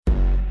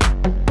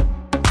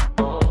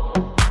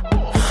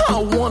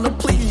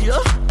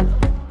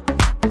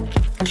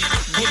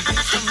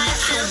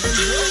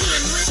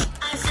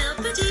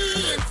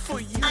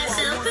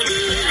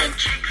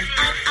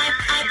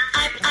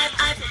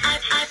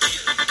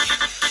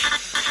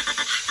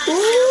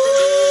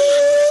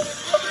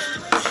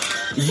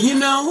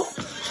know?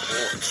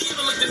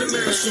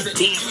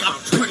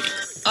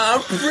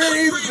 I'm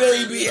pretty,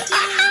 baby.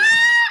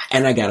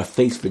 And I got a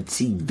face for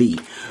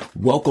TV.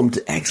 Welcome to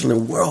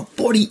Xcellent World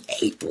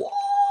 48.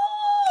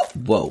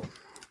 Whoa.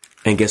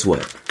 And guess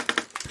what?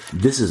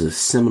 This is a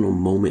seminal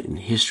moment in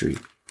history.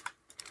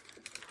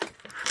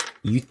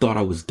 You thought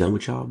I was done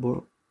with y'all,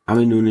 bro? I've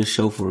been doing this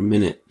show for a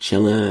minute,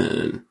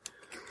 chilling.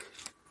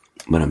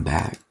 But I'm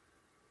back.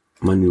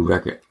 My new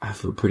record, I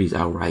Feel Pretty's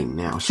out right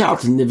now. Shout out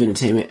to Niv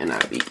Entertainment and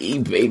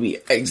IBE, baby.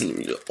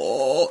 Excellent.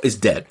 Oh, it's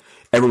dead.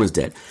 Everyone's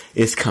dead.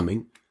 It's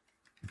coming.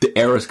 The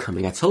era's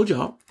coming. I told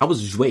y'all. I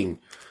was just waiting.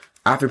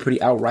 I Feel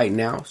Pretty out right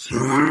now.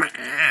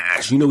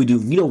 Smash. You know we do.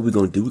 You know what we're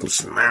going to do. We're going to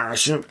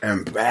smash them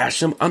and bash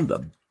them. I'm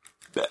the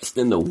best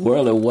in the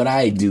world at what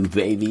I do,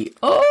 baby.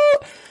 Oh,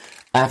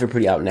 I Feel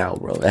Pretty out now,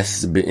 bro. That's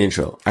just a bit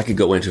intro. I could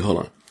go into, hold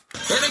on.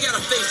 And I got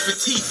a face for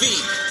TV.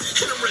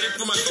 And I'm ready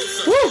for my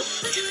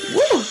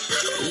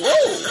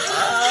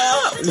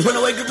When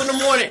I wake up in the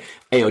morning.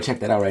 Hey, yo, check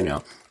that out right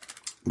now.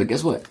 But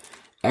guess what?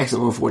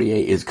 Xcellent World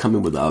 48 is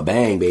coming with a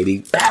bang, baby.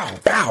 Bow,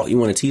 bow. You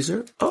want a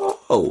teaser?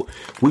 Oh,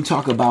 we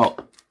talk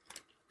about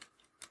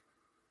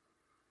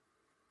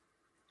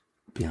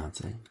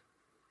Beyonce.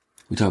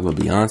 We talk about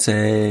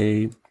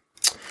Beyonce.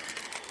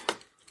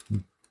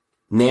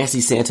 Nancy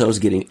Santos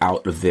getting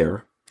out of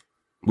there.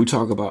 We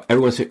talk about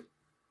everyone's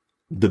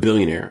the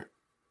billionaire,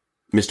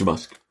 Mr.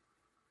 Musk.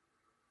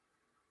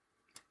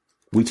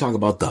 We talk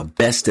about the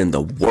best in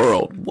the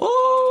world.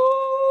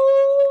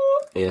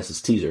 Whoa! And that's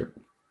his teaser.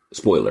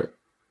 Spoiler.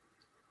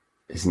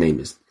 His name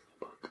is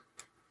Buck.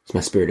 It's my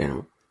spirit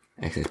animal.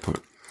 Access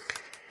point.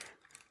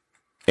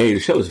 Hey, the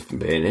show is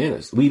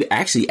bananas. We've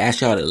actually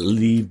asked y'all to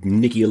leave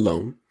Nicki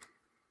alone.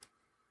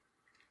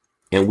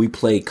 And we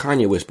played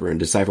Kanye Whisper and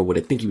decipher what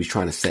I think he was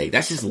trying to say.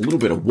 That's just a little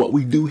bit of what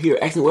we do here.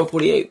 Xcellent World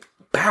 48.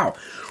 Pow!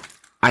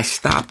 I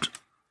stopped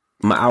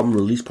my album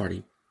release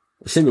party.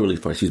 Single release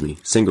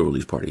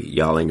party.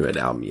 Y'all ain't read the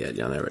album yet.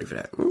 Y'all not ready for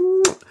that.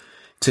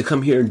 To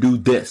come here and do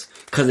this.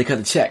 Cause they cut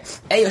the check.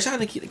 Hey, yo, shout out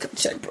to Nikki. They cut the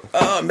check, bro.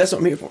 That's what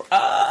I'm here for.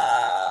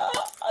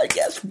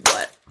 Guess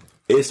what?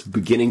 It's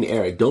beginning the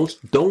era. Don't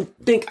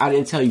think I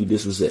didn't tell you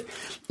this was it.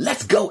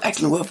 Let's go.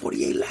 Xcellent World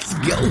 48. Let's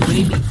go,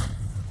 baby.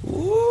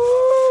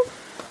 Woo.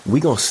 We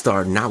gonna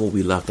start not what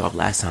we left off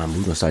last time.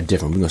 We gonna start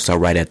different. We gonna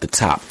start right at the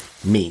top.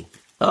 Me.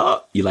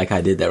 You like how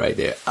I did that right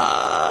there?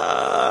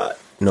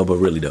 No, but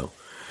really though.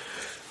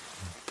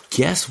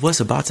 Guess what's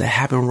about to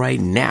happen right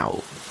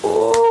now?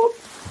 Oh,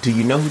 do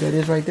you know who that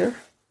is right there?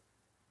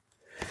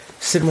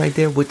 Sitting right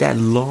there with that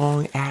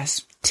long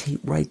ass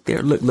tape right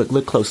there.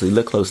 Look closely.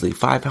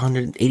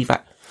 585.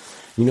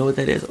 You know what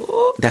that is?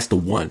 Oh, that's the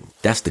one.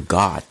 That's the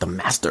God, the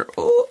master.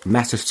 Oh,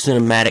 master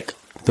cinematic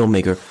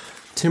filmmaker,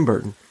 Tim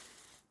Burton,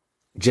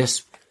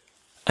 just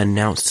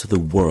announced to the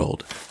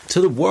world,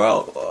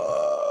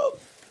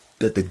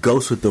 that the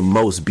ghost with the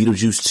most,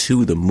 Beetlejuice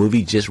 2, the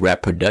movie, just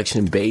wrapped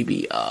production,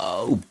 baby.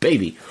 Oh,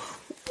 baby.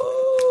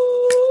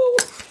 Woo.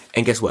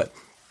 And guess what?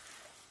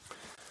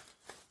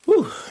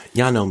 Woo.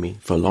 Y'all know me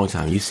for a long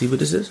time. You see what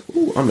this is?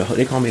 Ooh,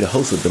 they call me the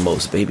host with the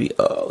most, baby.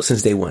 Oh,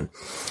 since day one.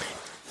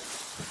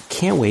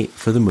 Can't wait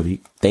for the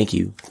movie. Thank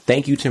you.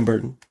 Thank you, Tim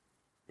Burton,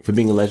 for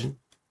being a legend.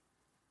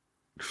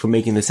 For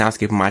making the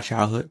soundscape of my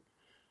childhood.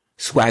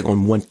 Swag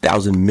on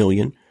 1,000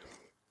 million.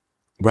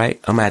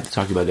 Right? I'm going to have to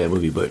talk to you about that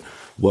movie, but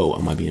whoa,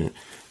 I might be in it.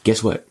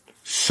 Guess what?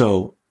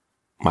 So,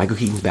 Michael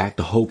Keaton's back.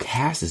 The whole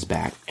cast is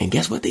back. And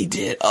guess what they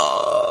did?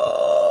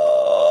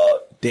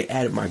 They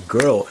added my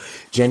girl,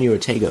 Jenny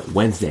Ortega,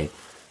 Wednesday,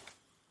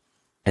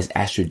 as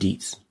Astrid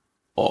Dietz.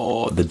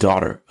 Oh, the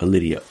daughter of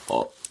Lydia.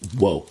 Oh,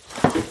 whoa.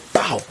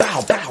 Bow,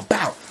 bow, bow,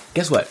 bow.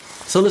 Guess what?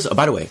 So listen,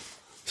 by the way,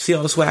 see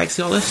all the swag?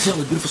 See all this? See all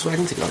the beautiful swag?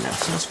 Let me take it on now.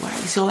 See all the swag?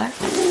 You see all that?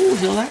 Ooh,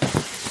 see all that?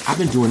 I've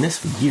been doing this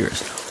for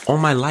years. All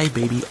my life,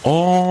 baby.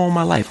 All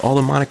my life. All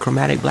the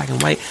monochromatic, black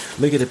and white.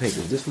 Look at the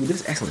pictures. This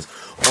is excellence.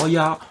 All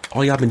y'all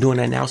been doing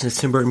that now since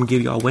Tim Burton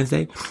give y'all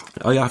Wednesday.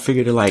 All y'all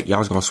figured it like y'all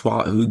was gonna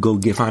swallow, go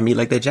find me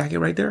like that jacket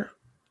right there.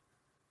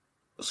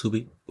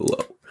 Subi.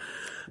 Whoa.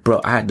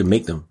 Bro, I had to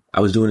make them. I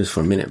was doing this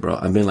for a minute, bro.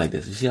 I've been like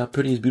this. You see how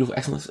pretty is beautiful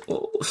excellence?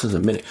 Oh, since a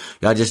minute.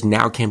 Y'all just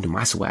now came to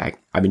my swag.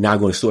 I've been now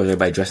going to stores,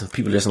 everybody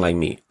people dressing like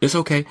me. It's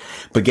okay.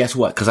 But guess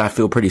what? Cause I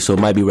feel pretty, so it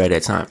might be right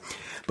at time.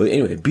 But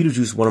anyway,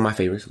 Beetlejuice, one of my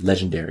favorites,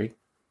 legendary.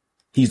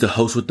 He's the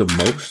host with the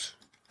most.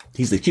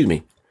 He's the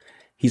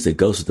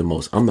ghost with the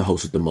most. I'm the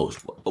host with the most.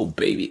 Oh,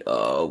 baby.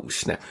 Oh,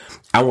 snap.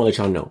 I want to let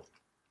y'all know.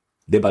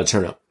 They're about to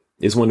turn up.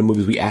 It's one of the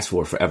movies we asked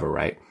for forever,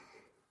 right?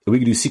 If we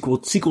could do sequel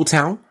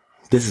town.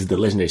 This is the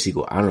legendary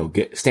sequel. I don't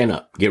know. Stand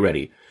up. Get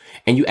ready.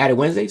 And you added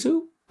Wednesday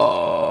too?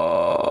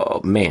 Oh,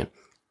 man.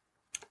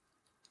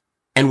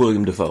 And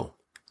William Dafoe.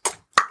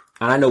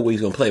 I know what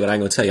he's going to play, but I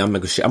ain't going to tell you. I'm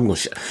going to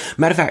share.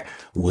 Matter of fact,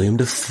 William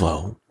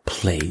Dafoe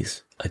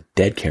plays a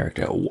dead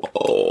character.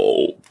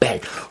 Whoa.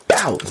 Bang.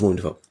 Bow. It's William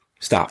Dafoe.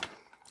 Stop.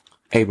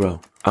 Hey,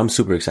 bro. I'm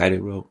super excited,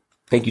 bro.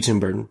 Thank you,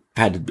 Tim Burton.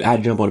 I had to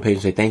jump on the page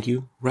and say thank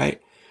you,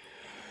 right?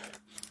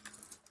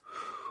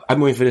 I've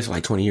been waiting for this for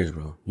like 20 years,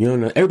 bro. You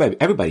don't know.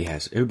 Everybody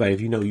has. Everybody,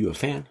 if you know you're a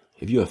fan,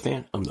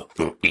 I'm the,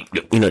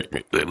 you know,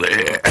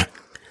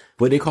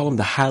 But they call him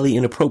the highly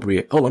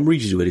inappropriate. Oh, I'm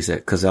reading you what he said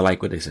because I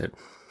like what they said.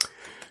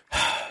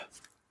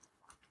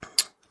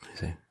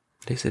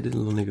 They said this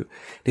little nigga.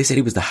 They said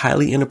he was the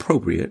highly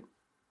inappropriate.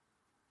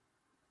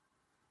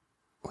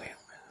 Wait.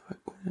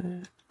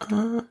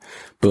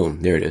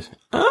 Boom. There it is.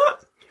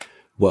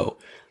 Whoa.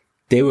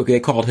 They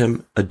called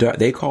him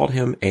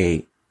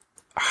a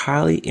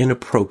highly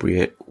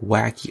inappropriate,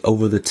 wacky,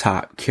 over the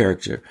top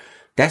character.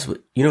 That's what,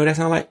 you know what that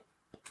sounds like?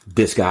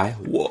 This guy.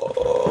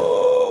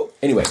 Whoa.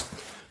 Anyway.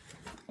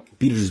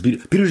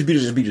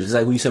 Beetlejuice. It's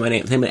like when you say my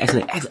name.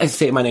 I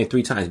say my name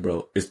 3 times,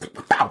 bro. It's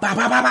bow, bow, bow,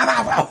 bow,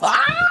 bow, bow, bow.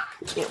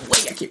 I can't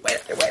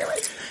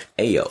wait.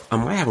 Hey, yo, I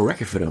might have a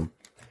record for them.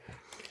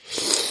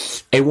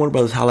 Hey, Warner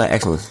Brothers, holla at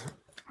Excellence.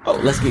 Oh,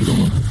 let's get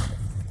going.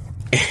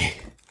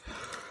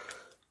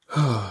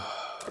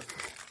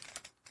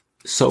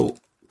 So,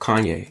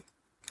 Kanye,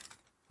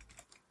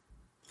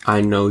 I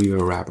know you're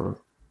a rapper.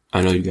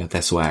 I know you got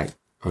that swag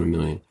on a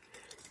million.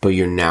 But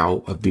you're now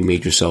being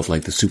made yourself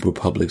like the super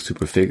public,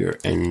 super figure.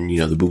 And, you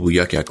know, the boo-boo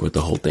yuck with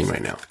the whole thing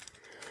right now.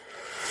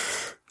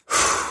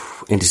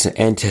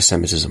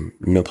 Anti-Semitism,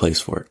 no place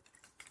for it.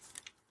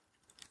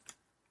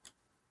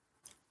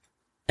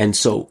 And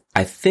so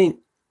I think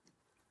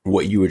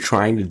what you were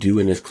trying to do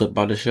in this clip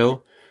about the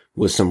show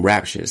was some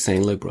rap shit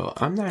saying, look, bro,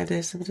 I'm not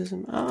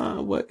anti-Semitism.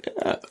 What?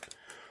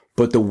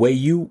 But the way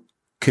you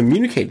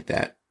communicated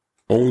that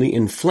only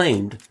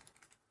inflamed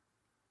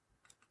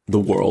the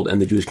world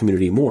and the Jewish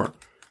community more.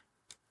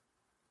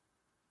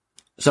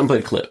 So I'm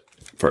going to play a clip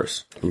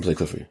first. Let me play a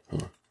clip for you.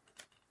 Hold on.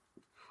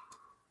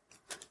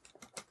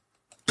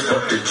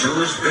 Up the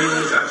Jewish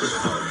bitch, I just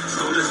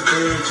stole this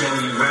bitch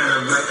and we ran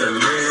up like a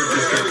live.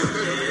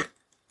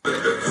 The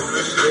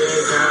Jewish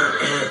bitch, I'm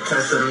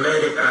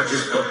anti-Semitic. I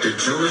just fucked the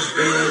Jewish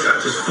bitch. I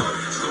just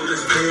stole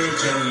this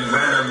bitch and we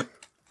ran up.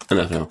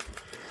 Enough now.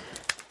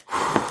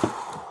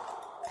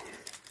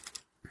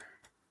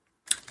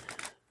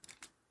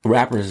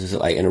 Rappers is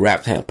like, in a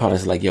rap part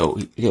is like, yo,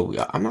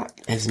 I'm not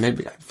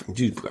anti-Semitic.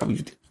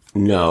 Dude,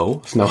 no,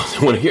 it's not what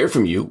I want to hear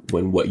from you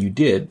when what you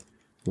did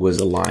was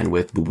aligned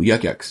with boo-boo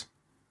yucks.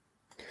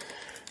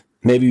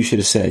 Maybe you should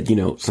have said, you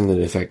know,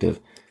 something effective.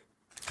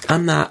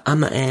 I'm not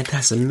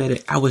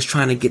anti-Semitic. I'm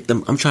trying to get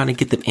them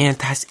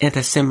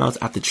anti-Semites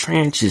out the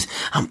trenches.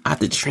 I'm out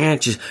the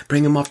trenches,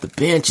 bring them off the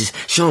benches,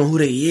 show them who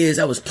they is.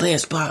 I was playing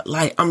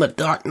Spotlight. I'm the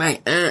Dark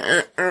Knight.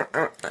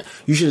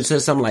 You should have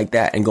said something like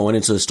that and going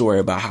into a story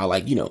about how,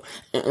 like, you know,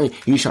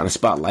 you trying to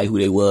spotlight who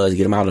they was,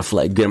 get them out of the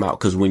flag, get them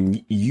out. Cause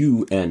when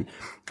you and,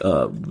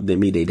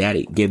 their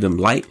daddy gave them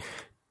light,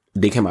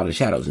 they came out of the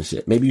shadows and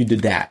shit. Maybe you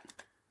did that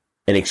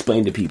and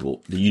explained to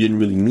people that you didn't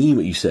really mean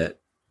what you said.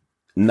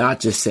 Not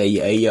just say,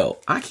 hey, yo,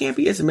 I can't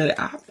be anti-Semitic.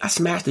 I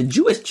smashed a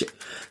Jewish chick.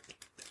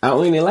 I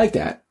don't think they like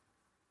that.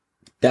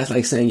 That's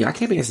like saying, yo, I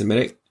can't be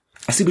anti-Semitic.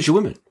 I sleep with your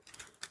women.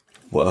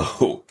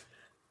 Whoa.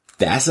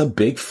 That's a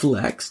big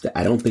flex that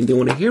I don't think they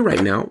want to hear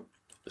right now.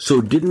 So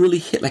it didn't really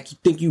hit like you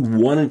think you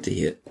wanted to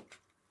hit.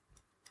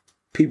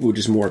 People were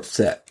just more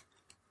upset.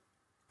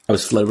 I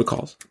was flooded with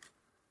calls.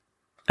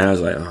 And I was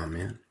like, oh,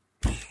 man.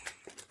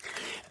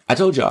 I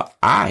told y'all,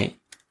 I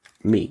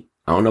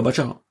don't know about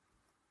y'all.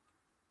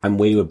 I'm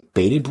waiting with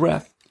bated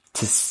breath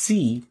to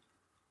see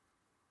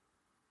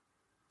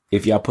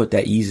if y'all put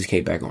that Yeezus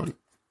cape back on.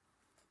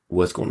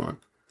 What's going on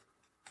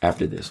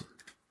after this?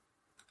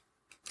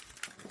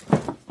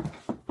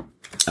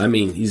 I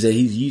mean, he said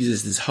he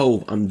uses this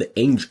whole, I'm the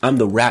angel, I'm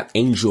the rap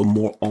angel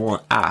more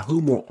on I.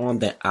 Who more on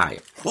than I?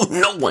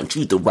 No one.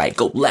 Choose the right,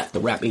 go left. The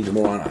rap angel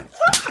more on I.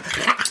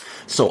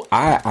 So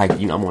I,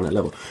 you know, I'm on that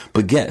level.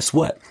 But guess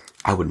what?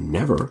 I would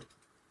never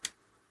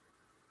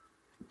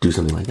do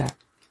something like that.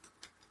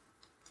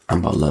 I'm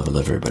about love. I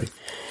love everybody.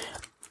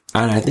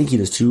 And I think he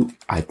does too.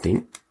 I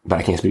think. But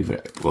I can't speak for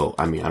that. Well,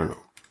 I mean, I don't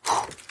know.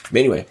 But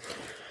anyway.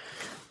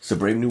 It's a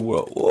brave new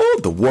world. Oh,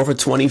 the war for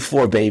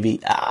 24, baby.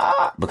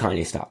 But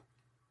Kanye, stop.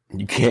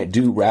 You can't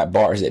do rap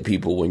bars at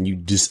people when you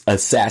just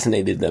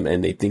assassinated them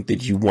and they think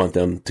that you want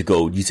them to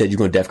go. You said you're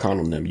going to DEFCON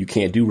on them. You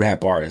can't do rap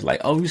bars like,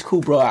 oh, he's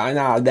cool, bro.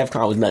 Nah,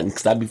 DEFCON was nothing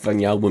because I'd be fucking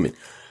y'all women.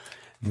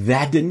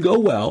 That didn't go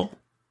well.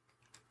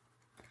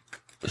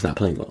 It's not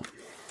playing well.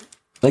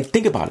 Like,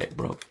 think about it,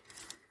 bro.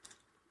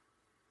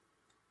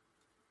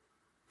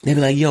 They be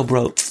like, yo,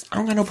 bro, I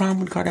don't got no problem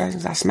with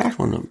Kardashians. I smashed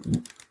one of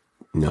them.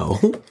 No.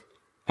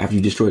 After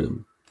you destroy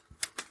them.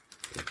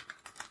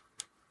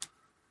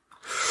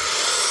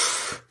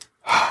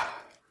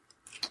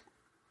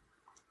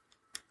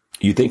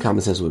 You think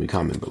common sense would be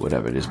common, but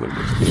whatever, it is what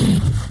it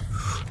is.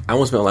 I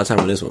won't spend a lot of time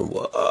on this one.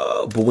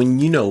 But when,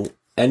 you know,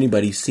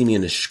 anybody see me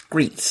in the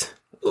streets,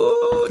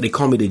 they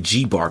call me the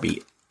G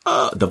Barbie.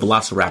 The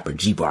Velociraptor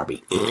G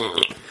Barbie.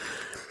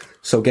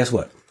 So guess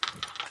what?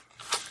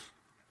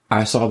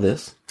 I saw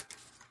this.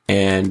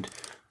 And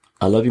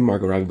I love you,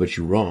 Margot Robbie, but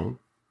you're wrong.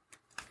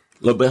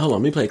 Look, but hold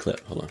on, let me play a clip.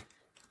 Hold on.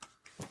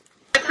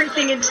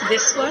 Everything into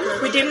this one.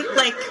 We didn't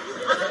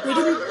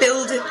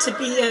build it to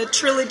be a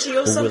trilogy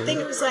or something.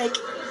 Really? It was like,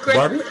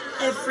 great, put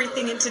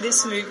everything into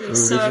this movie.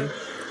 So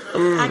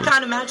I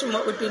can't imagine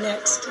what would be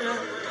next.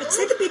 I'd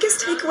say the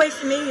biggest takeaway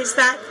for me is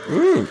that...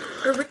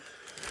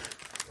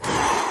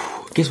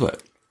 Guess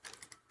what?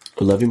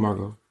 I love you,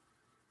 Margot.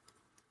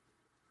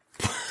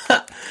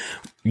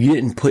 You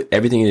didn't put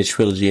everything in the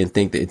trilogy and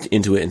think that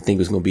into it and think it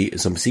was going to be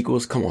some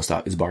sequels. Come on,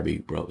 stop. It's Barbie,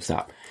 bro.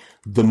 Stop.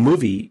 The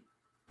movie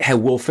had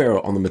Will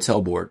Ferrell on the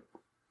Mattel board,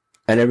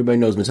 and everybody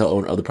knows Mattel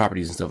owned other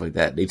properties and stuff like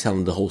that. They tell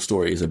them the whole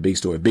story is a big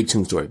story, big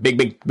tune story,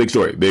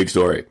 big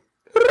story.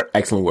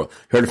 Excellent World.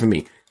 Heard it from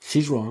me.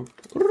 She's wrong.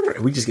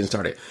 We just getting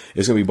started.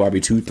 It's going to be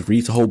Barbie 2, 3.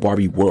 It's a whole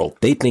Barbie world.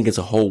 They think it's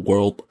a whole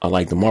world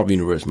like the Marvel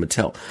Universe,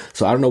 Mattel.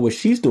 So I don't know what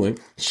she's doing.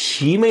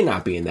 She may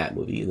not be in that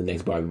movie, in the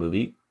next Barbie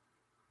movie.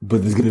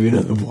 But there's going to be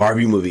another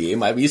Barbie movie. It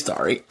might be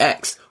starring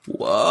X.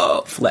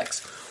 Whoa.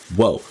 Flex.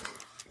 Whoa.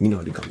 You know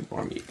how they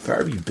call me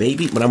Barbie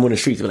baby. When I'm on the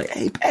streets, they're like,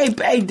 hey,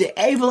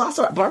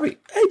 Velociraptor, Barbie.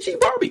 Hey, G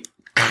Barbie.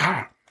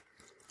 Ah.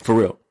 For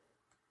real.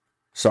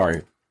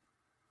 Sorry.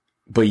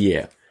 But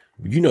yeah.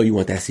 You know you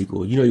want that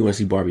sequel. You know you want to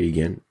see Barbie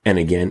again. And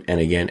again, and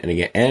again, and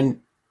again.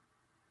 And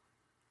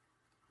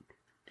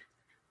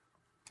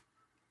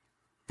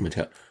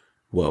Mattel.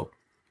 Whoa.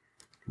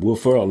 Will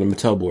Ferrell on the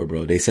Mattel board,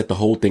 bro. They set the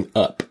whole thing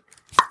up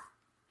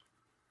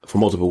for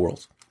multiple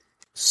worlds.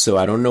 So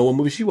I don't know what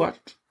movie she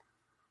watched,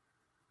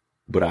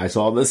 but I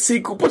saw the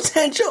sequel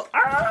potential.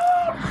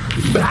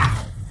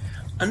 Ah!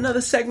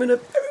 Another segment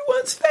of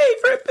everyone's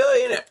favorite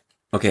billionaire.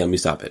 Okay, let me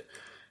stop it.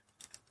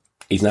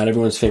 He's not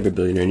everyone's favorite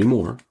billionaire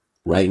anymore.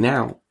 Right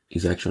now,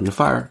 he's actually under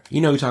fire.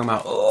 You know who you're talking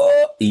about.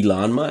 Oh,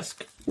 Elon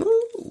Musk.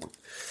 Woo.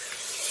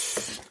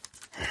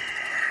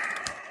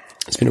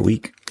 It's been a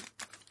week.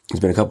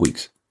 It's been a couple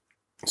weeks.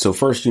 So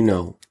first, you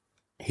know,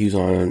 he was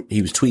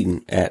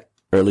tweeting at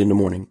early in the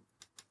morning.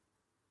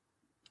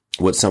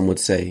 What some would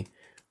say,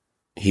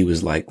 he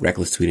was like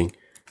reckless tweeting,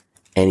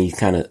 and he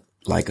kind of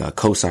like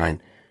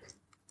co-signed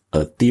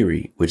a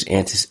theory which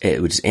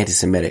is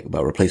anti-Semitic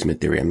about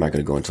replacement theory. I'm not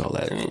going to go into all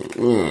that.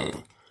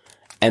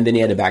 And then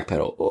he had to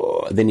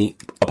backpedal. Then he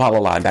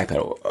Apollo line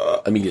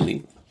backpedal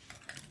immediately,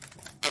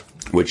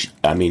 which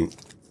I mean,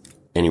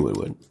 anyone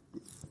would.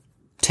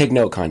 Take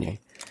note, Kanye.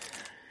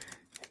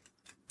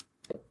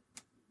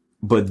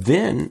 But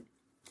then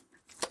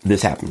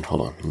this happened.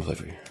 Hold on, let me play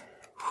for you.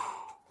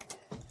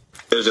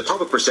 There's a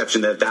public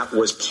perception that that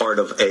was part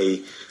of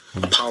a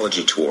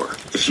apology tour,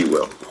 if you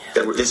will.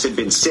 That this had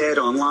been said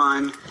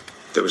online.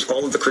 There was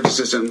all of the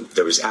criticism.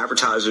 There was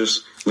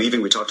advertisers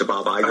leaving. We talked to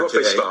Bob Iger today. I hope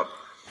they stop.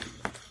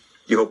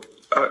 You hope?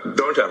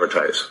 Don't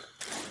advertise.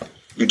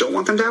 You don't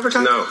want them to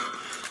advertise? No.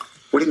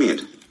 What do you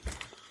mean?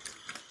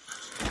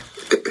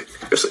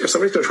 If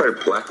somebody's going to try to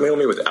blackmail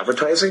me with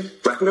advertising,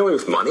 blackmail me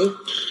with money,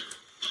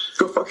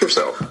 go fuck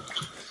yourself.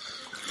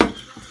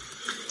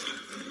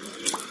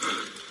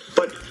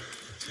 But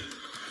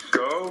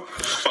go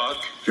fuck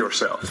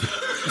yourself.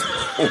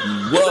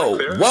 Whoa.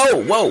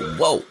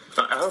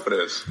 I hope it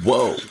is.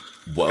 Whoa.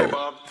 Hey,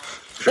 Bob.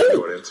 Show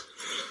the audience.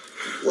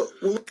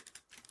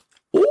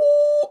 Ooh.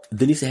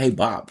 Then he said, hey,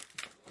 Bob.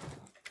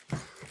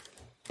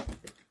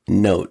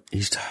 Note,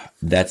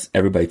 that's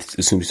everybody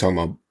assumes he's talking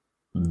about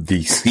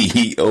the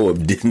CEO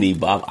of Disney,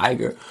 Bob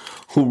Iger,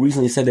 who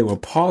recently said they were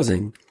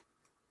pausing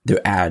their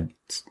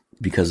ads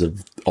because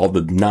of all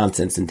the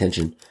nonsense and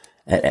tension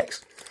at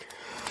X.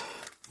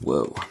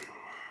 Whoa.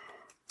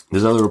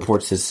 There's other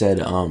reports that said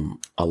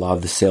a lot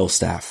of the sales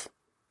staff,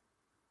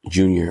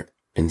 junior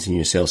and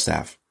senior sales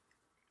staff,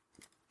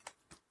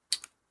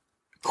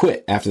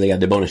 quit after they got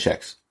their bonus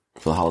checks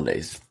for the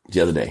holidays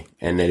the other day.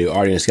 And they were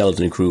already in a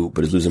skeleton crew,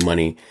 but it's losing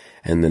money.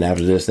 And then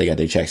after this, they got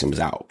their checks and was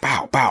out.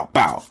 Bow.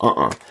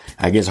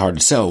 I guess it's hard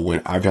to sell when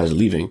advertisers are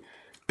leaving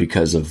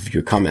because of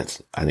your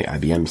comments. I think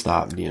IBM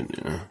stopped. You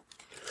know.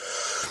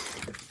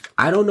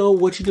 I don't know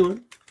what you're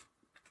doing,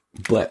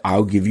 but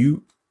I'll give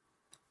you.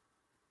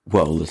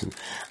 Well, listen,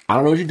 I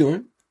don't know what you're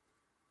doing.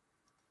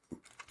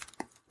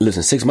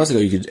 Listen, 6 months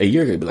ago, a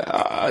year ago, you'd be like,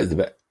 it's the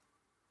best.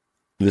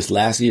 This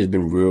last year has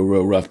been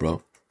real rough,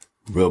 bro.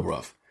 Real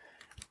rough.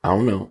 I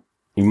don't know.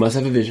 You must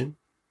have a vision.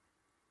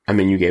 I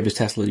mean, you gave us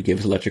Tesla, you gave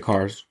us electric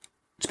cars,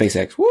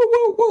 SpaceX,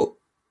 woo.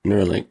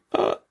 Neuralink,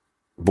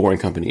 boring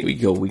company. We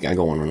gotta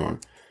go on and on.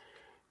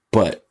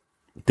 But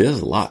there's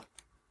a lot.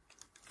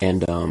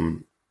 And,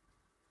 I'm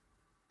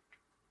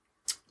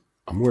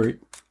worried.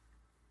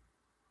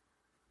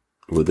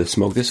 Will the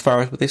smoke this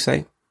far, is what they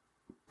say.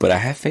 But I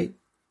have faith.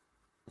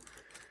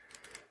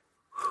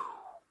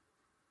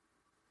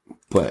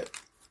 But,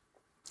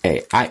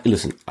 hey,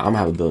 listen, I'm gonna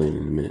have $1 billion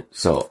in a minute.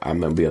 So I'm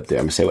gonna be up there.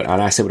 I'm gonna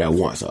say what I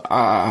want. So,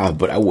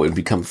 but I wouldn't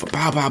be coming for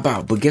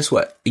bow. But guess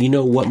what? You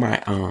know what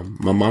my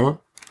mama,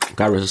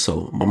 God rest her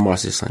soul, my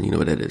Marcy's son, you know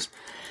what that is.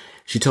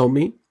 She told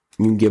me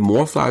you can get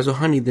more flowers with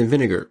honey than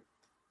vinegar.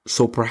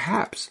 So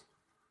perhaps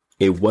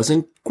it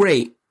wasn't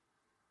great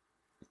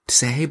to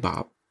say, hey,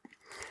 Bob.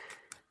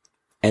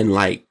 And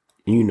like,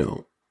 you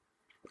know,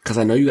 cause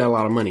I know you got a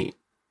lot of money,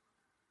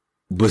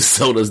 but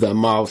so does that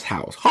Miles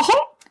house.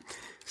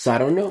 So I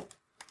don't know.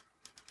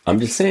 I'm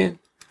just saying.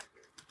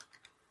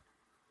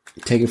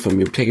 Take it from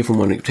you. Take it from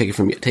Phoenix. Take it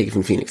from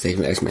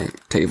X-Men.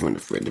 Take it from the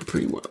Fred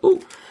Dupree one.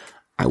 Ooh,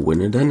 I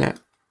wouldn't have done that.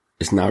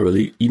 It's not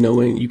really, you know,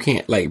 when you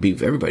can't like be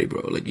with everybody,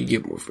 bro. Like you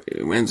get more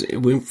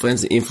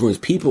friends to influence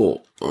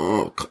people.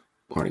 Oh,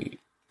 Carnegie.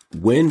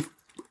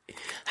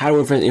 How to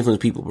win friends and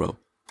influence people, bro.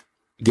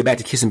 Get back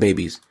to kissing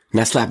babies,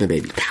 not slapping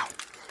babies. Pow.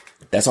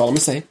 That's all I'm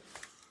gonna say.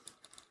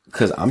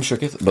 Cause I'm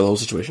shook by the whole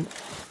situation.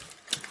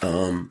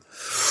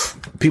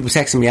 People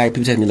texting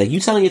me, like, you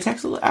selling your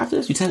Tesla after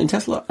this? You selling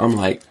Tesla? I'm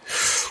like,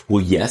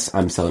 well, yes,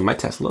 I'm selling my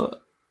Tesla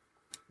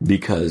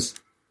because,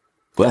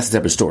 well, that's a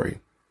separate story.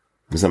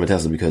 I'm selling my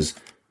Tesla because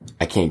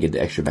I can't get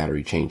the extra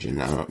battery changing.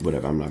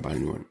 Whatever, I'm not buying a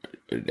new one.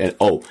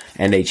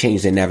 And they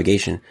changed their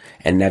navigation,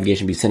 and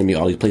navigation be sending me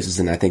all these places,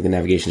 and I think the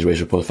navigation is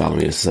racial profile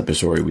me. It's a separate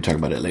story. We talk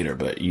about it later,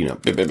 but you know,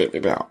 but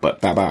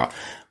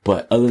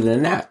other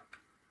than that,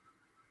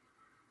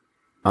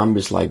 I'm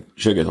just like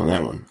sugar on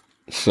that one.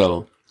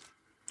 So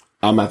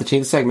I'm gonna have to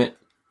change the segment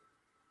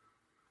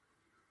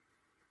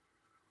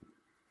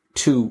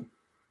to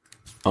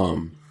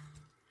Elon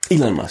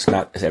Musk,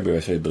 not as every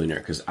other billionaire,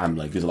 because I'm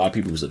like, there's a lot of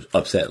people who's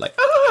upset, like,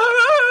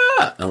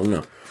 I don't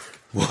know.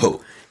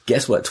 Whoa,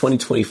 guess what?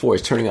 2024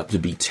 is turning up to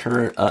be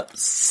turn up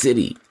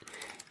city.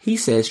 He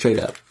said straight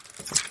up.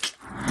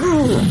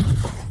 Ooh.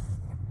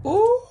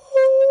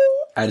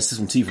 I had to sip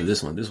some tea for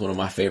this one. This is one of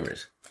my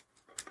favorites.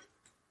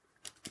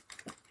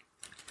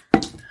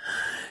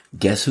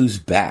 Guess who's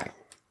back?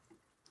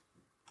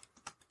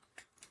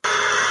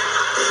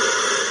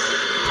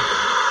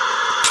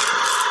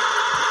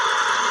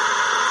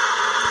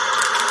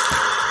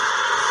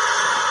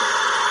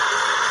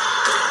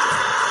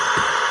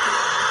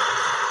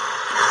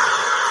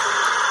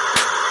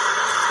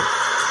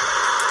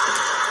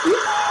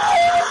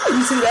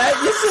 You see that?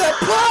 You see that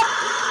pop?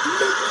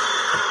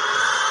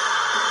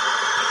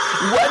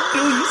 What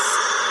do you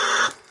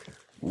see?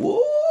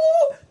 Woo!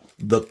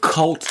 The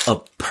cult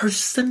of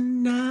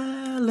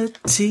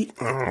personality.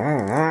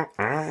 I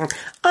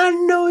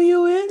know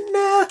you in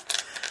there.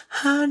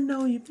 I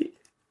know you be.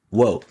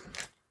 Whoa.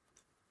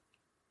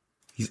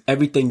 He's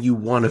everything you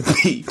want to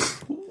be.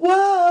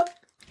 What?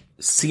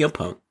 CM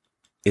Punk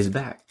is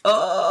back.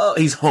 Oh,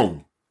 he's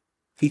home.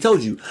 He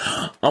told you,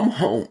 I'm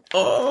home.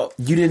 Oh,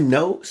 you didn't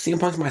know? CM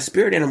Punk's my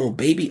spirit animal,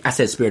 baby. I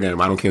said spirit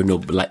animal. I don't care. No,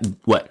 like,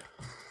 what?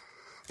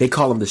 They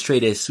call him the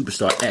straight edge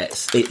superstar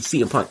X.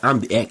 CM Punk.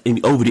 I'm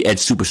the over the edge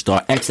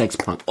superstar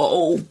XX Punk.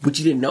 Oh, but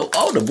you didn't know?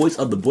 Oh, the voice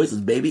of the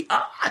voices, baby.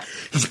 Ah,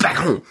 he's back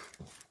home.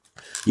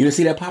 You didn't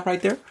see that pop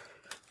right there?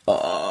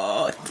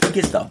 Oh, he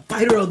gets the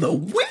fighter of the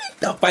week.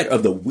 The fighter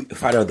of the week.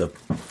 Fighter of the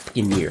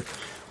fucking year.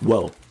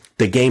 Well,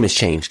 the game has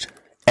changed.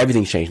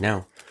 Everything's changed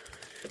now.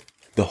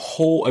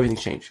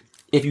 Everything's changed.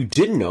 If you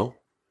didn't know,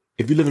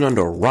 if you're living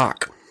under a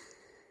rock,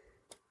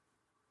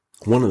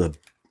 coined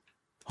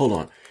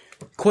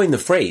the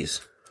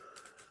phrase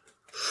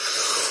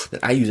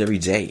that I use every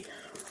day.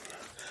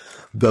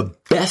 The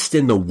best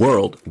in the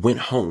world went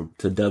home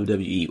to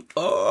WWE.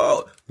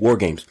 Oh, War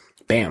Games.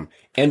 Bam.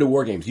 End of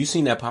War Games. You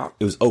seen that pop?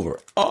 It was over.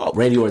 Oh,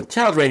 Randy Orton.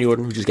 Shout out Randy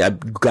Orton, who just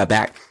got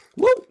back.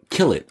 Woo.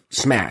 Kill it.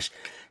 Smash.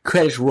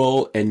 Credits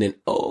roll. And then,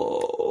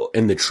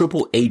 in the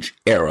Triple H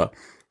era,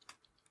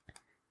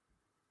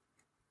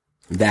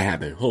 that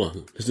happened. Hold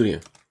on. Let's do it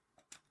again.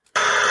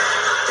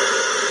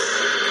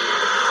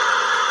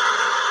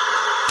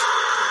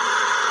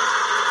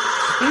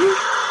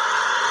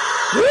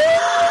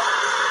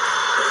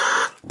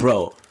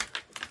 Bro,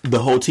 the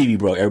whole TV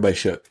broke. Everybody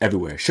shook.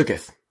 Everywhere.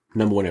 Shooketh.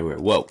 Number one everywhere.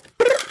 Whoa.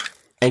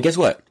 And guess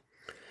what?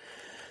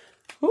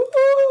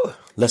 Ooh.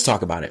 Let's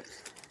talk about it.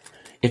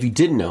 If you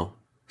didn't know,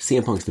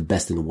 CM Punk's the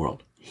best in the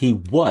world. He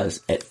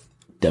was at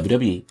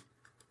WWE,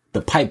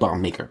 the pipe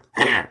bomb maker,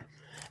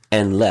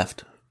 and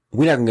left.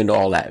 We're not going to get into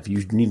all that. If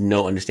you need to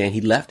know, understand, he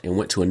left and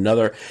went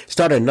to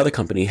started another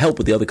company, helped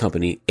with the other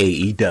company,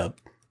 AEW.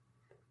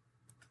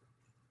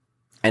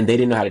 And they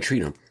didn't know how to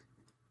treat him.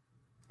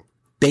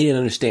 They didn't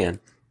understand.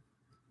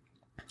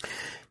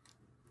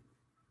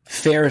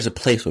 Fair is a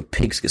place where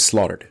pigs get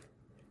slaughtered.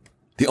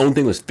 The only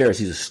thing was fair is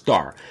he's a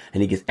star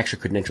and he gets extra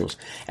credentials.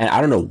 And I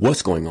don't know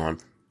what's going on.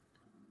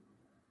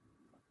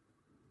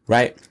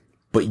 Right?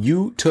 But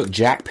you took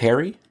Jack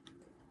Perry.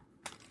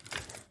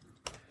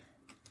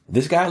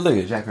 This guy, look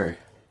at Jack Perry.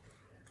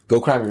 Go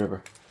Crime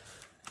River.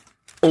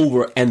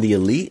 Over, and the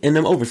Elite, and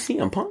them over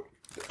CM Punk.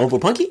 Over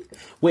Punky?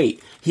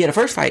 Wait, he had a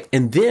first fight,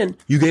 and then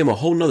you gave him a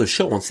whole nother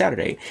show on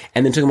Saturday,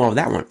 and then took him off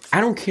that one. I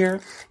don't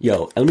care.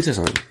 Yo, let me tell you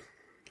something.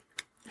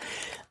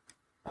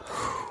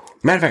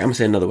 Matter of fact, I'm going to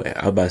say it another way.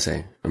 I was about to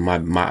say, I'm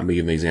going to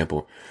give an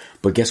example.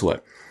 But guess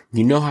what?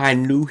 You know how I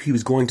knew he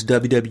was going to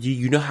WWE?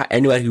 You know how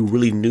anybody who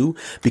really knew?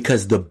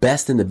 Because the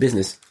best in the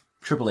business,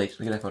 Triple H,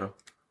 look at that photo.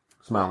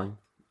 Smiling.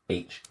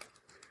 H.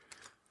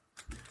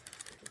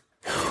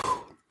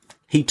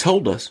 He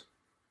told us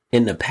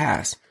in the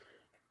past,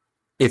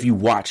 if you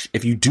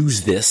do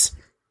this,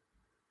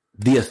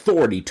 the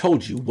authority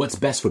told you what's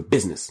best for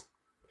business.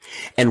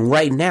 And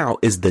right now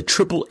is the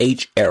Triple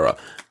H era.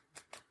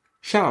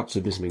 Shout out to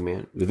Vince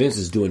McMahon. Vince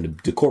is doing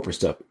the corporate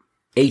stuff.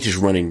 H is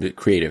running the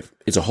creative.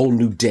 It's a whole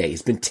new day.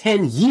 It's been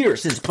 10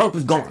 years since Punk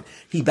was gone.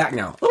 He back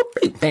now. Oh,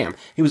 bam.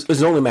 It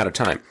was only a matter of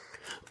time.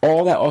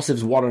 All that also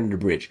is water under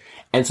the bridge.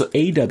 And so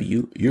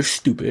AEW, you're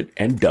stupid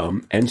and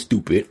dumb and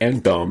stupid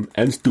and dumb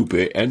and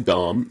stupid and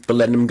dumb for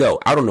letting them go.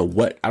 I don't know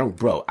what.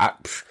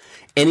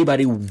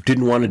 Anybody who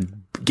didn't want to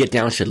get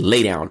down should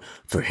lay down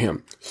for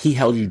him. He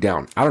held you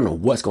down. I don't know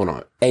what's going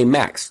on. Hey,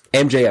 Max,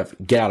 MJF,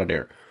 get out of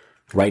there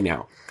right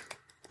now.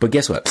 But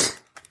guess what?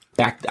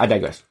 I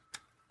digress.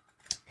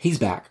 He's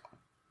back.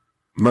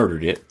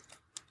 Murdered it.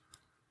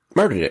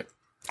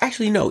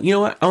 Actually, no. You know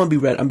what? I'm gonna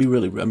be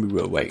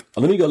real. Wait.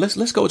 Let me go.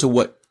 Let's go to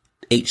what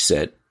H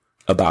said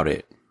about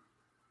it.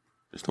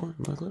 This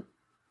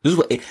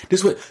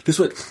is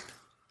what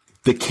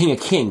the King of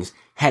Kings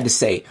had to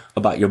say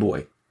about your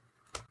boy.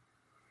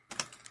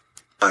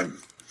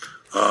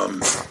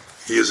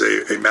 He is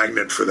a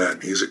magnet for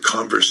that. He's a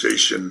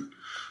conversation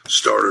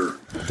starter.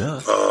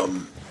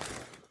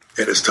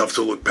 And it's tough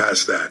to look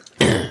past that.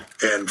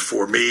 And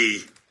for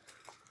me,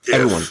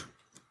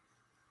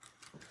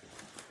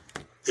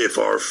 if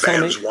our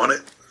fans want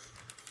it,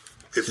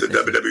 if the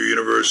WWE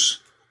Universe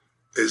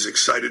is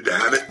excited to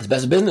have it, it's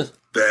best business.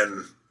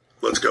 Then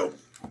let's go.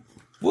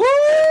 Woo!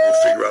 And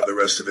we'll figure out the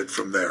rest of it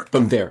from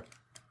there.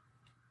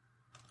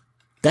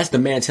 That's the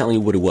man telling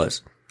you what it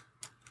was.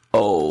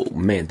 Oh,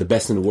 man, the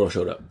best in the world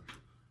showed up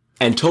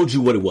and told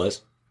you what it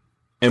was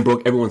and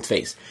broke everyone's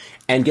face.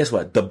 And guess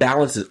what? The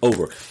balance is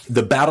over.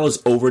 The battle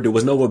is over. There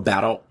was no more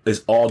battle.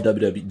 It's all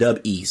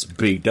WWE's.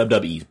 Big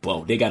WWE's.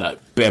 Whoa, they got an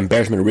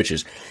embarrassment of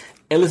riches.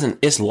 And listen,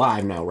 it's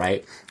live now,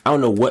 right? I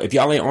don't know what. If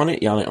y'all ain't on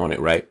it,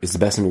 right? It's the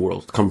best in the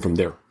world. Coming from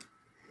there.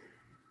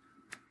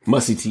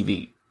 Must-see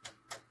TV.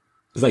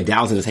 It's like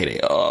Dallas in its heyday.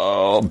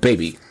 Oh,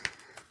 baby.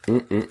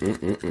 Woo.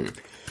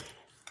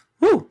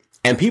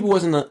 And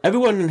everyone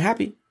wasn't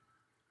happy.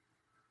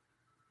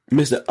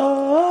 Mr.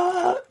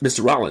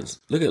 Rollins.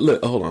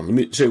 Look, hold on. Let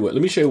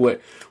me show you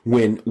what,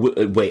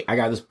 wait, I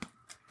got this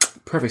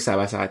perfect side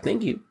by side.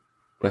 Thank you,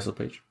 Wrestle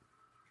page.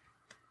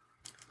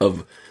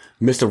 Of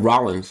Mr.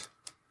 Rollins'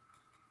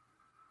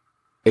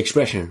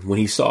 expression when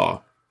he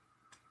saw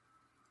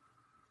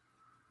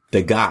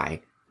the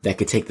guy that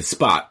could take the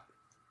spot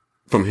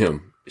from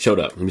him showed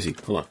up. Let me see.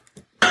 Hold on.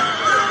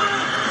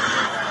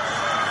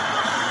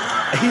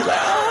 He's like,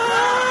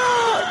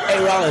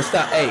 hey, Rollins,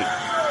 stop. Hey.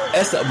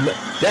 That's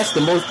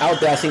the most out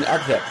there I've seen the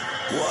architect.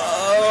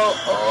 Whoa!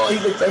 Oh, he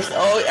looked thirsty.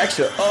 Oh,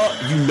 extra.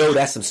 Oh, you know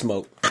that's some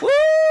smoke. Woo!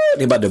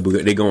 They about to boo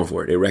it. They going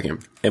for it. They wreck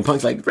him. And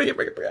Punk's like, bring it.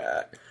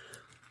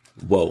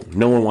 Whoa!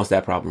 No one wants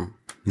that problem.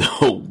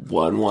 No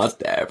one wants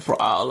that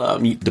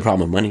problem. The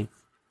problem of money.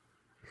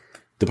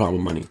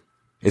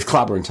 It's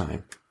clobbering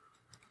time.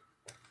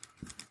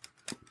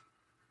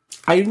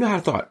 I even know how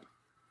I thought.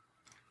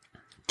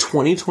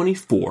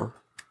 2024.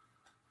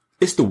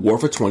 It's the war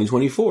for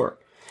 2024.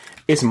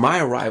 It's my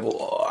arrival.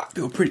 Oh, I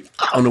feel pretty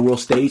on the world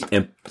stage,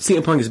 and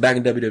CM Punk is back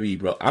in WWE,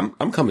 bro.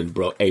 I'm coming,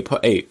 bro. Hey,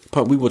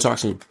 Punk, we will talk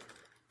soon,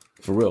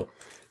 for real.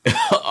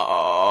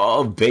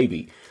 Oh,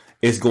 baby,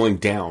 it's going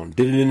down.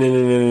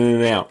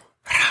 Now,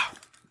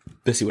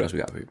 let's see what else we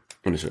got for you.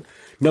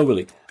 No,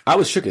 really, I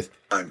was shooketh,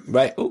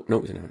 right? Oh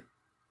no, it's not.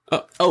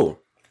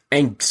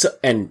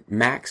 And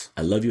Max,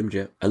 I love you,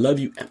 MJF. I love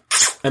you,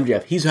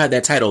 MJF. He's had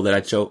that title that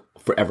I show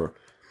forever.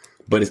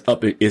 But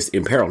it's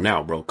in peril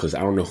now, bro, because I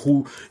don't know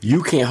who,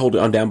 you can't hold it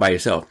on down by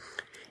yourself.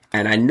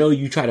 And I know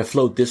you try to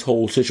float this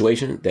whole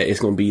situation that it's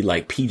going to be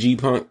like PG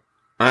Punk.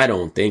 I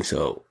don't think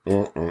so.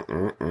 But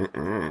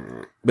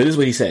this is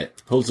what he said.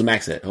 Hold some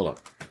Max said. Hold on.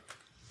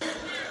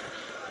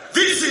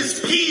 This is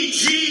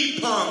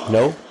PG Punk.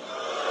 No.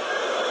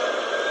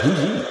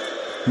 PG.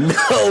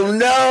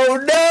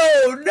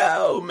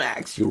 No,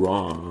 Max, you're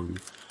wrong.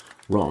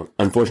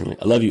 Unfortunately,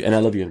 I love you, and I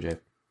love you, MJ.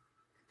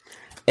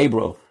 Hey,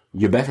 bro.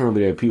 Your best friend over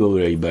there, people over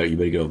there, you better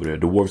get over there.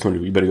 The Warp's on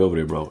you better go over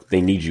there, bro.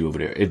 They need you over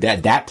there. If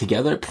that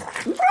together,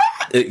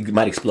 it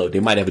might explode.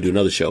 They might have to do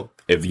another show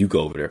if you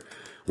go over there.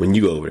 When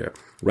you go over there,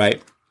 right?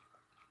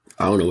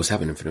 I don't know what's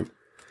happening for them.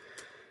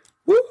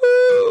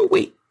 Woo!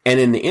 Wait. And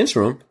in the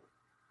interim,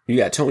 you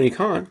got Tony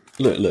Khan.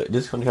 Look,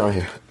 this is Tony Khan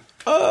here.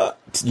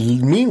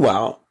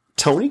 Meanwhile,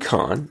 Tony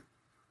Khan.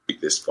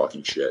 This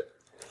fucking shit.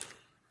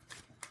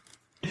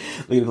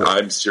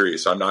 I'm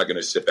serious. I'm not going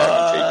to sit back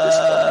and take this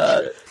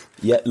fucking shit.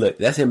 Yeah, look,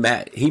 that's him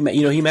mad. He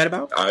mad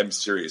about? I'm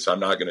serious. I'm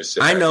not going to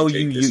sit back I know and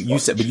take this you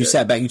said, but you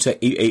sat back. You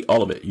ate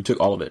all of it. You took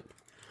all of it.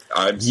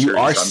 I'm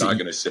serious. I'm not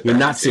going to sit back. You're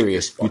not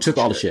serious. You took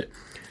all the shit.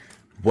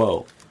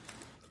 Whoa.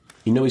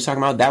 You know what he's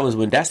talking about?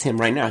 That's him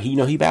right now.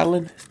 He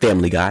battling?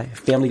 Family Guy.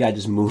 Family Guy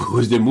just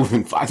moved. They're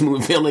moving Fox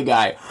moving Family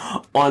Guy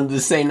on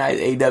the same night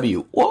as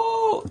AW.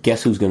 Whoa.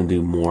 Guess who's going to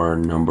do more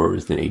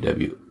numbers than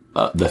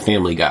AW? The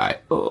Family Guy.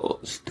 Oh,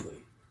 Stewie.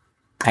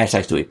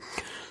 Hashtag Stewie.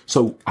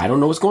 So I don't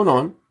know what's going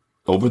on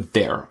over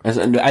there.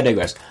 I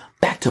digress.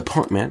 Back to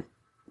Punk, man.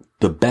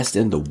 The best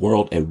in the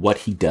world at what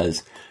he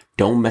does.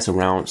 Don't mess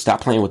around.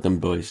 Stop playing with them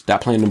boys.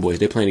 Stop playing them boys.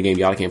 They're playing the game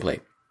y'all can't play.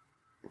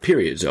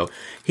 Period. So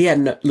he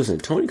had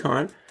Tony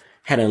Khan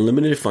had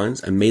unlimited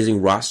funds,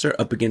 amazing roster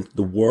up against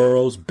the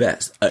world's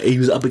best. He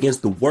was up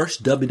against the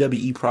worst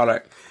WWE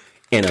product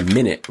in a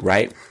minute,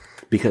 right?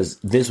 Because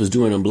Vince was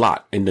doing a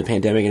lot in the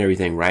pandemic and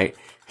everything, right?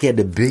 He had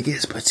the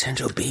biggest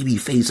potential baby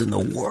face in the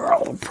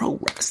world of pro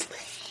wrestling.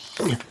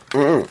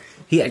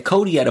 He had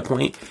Cody at a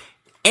point,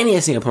 and he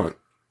had CM Punk.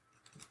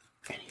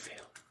 And he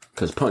failed.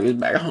 Because Punk is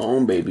back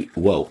home, baby.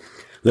 Whoa.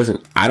 Listen,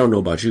 I don't know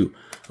about you,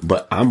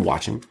 but I'm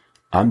watching.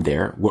 I'm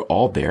there. We're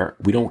all there.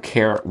 We don't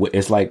care.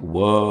 It's like,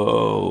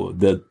 whoa.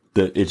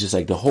 It's just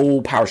like the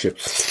whole power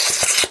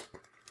shift.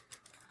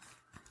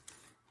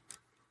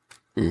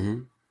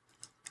 You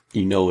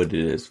know what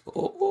it is.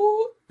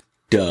 Oh,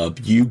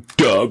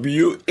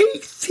 WWE.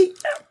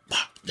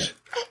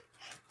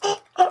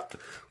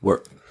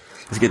 Work.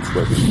 Let's get this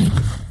working.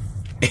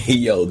 Hey,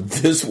 yo,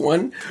 this one,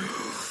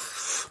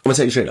 I'm going to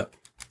tell you straight up.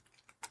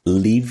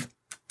 Leave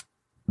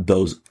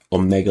those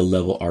Omega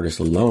level artists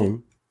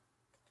alone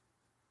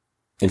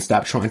and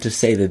stop trying to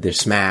say that they're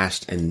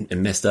smashed and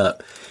messed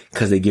up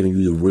because they're giving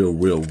you the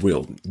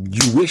real.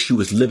 You wish you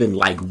was living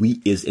like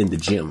we is in the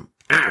gym.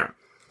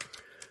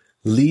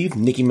 Leave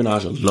Nicki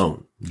Minaj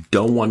alone. You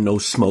don't want no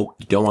smoke.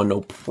 You don't want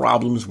no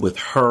problems with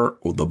her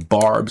or the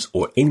Barbs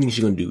or anything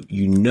she's going to do.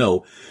 You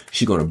know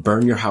she's going to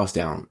burn your house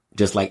down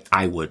just like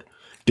I would.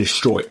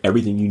 Destroy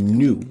everything you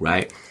knew,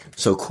 right?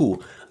 So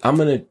cool. I'm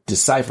going to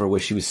decipher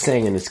what she was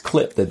saying in this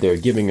clip that they're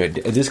giving her.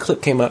 This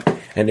clip came up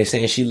and they're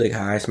saying she looked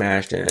high,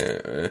 smashed.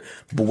 But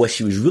what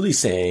she was really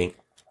saying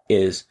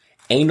is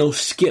ain't no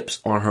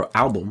skips on her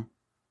album.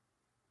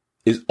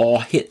 It's all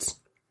hits.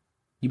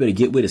 You better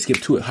get with it, skip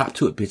to it, hop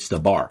to it, bitch, the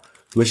bar.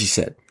 What she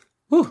said.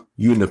 Whew,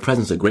 you in the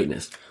presence of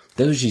greatness.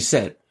 That's what she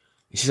said.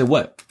 She said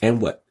what?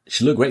 And what?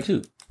 She looked great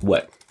too.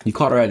 What? You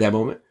caught her at that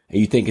moment?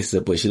 And you think it's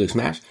what she looks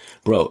smashed?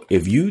 Bro,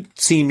 if you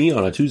see me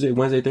on a Tuesday,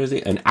 Wednesday,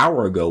 Thursday, an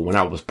hour ago when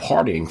I was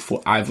partying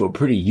for I Feel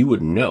Pretty, you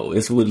would know.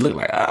 It's what it looked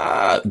like.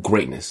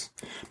 Greatness.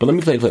 But let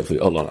me play a clip for you.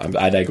 Hold on.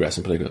 I digress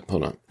and play a clip.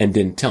 Hold on. And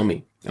then tell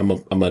me. I'm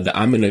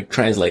gonna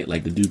translate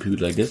like the dude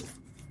people like this.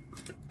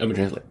 I'm gonna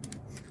translate.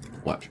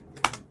 Watch.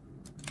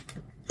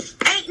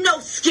 Ain't no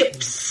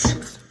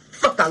skips.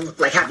 Fuck, I look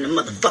like having a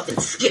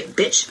motherfucking skip,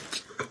 bitch.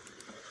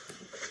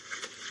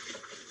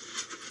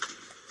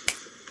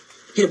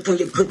 Hit up on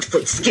your good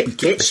foot, skip,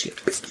 bitch.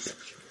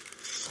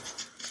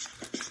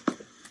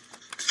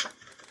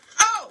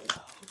 Oh!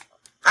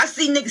 I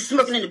see niggas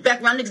smirking in the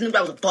background. Niggas knew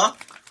that was a bar.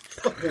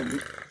 Fuck on,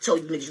 tell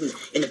you niggas you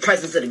in the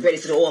presence of the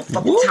greatest of all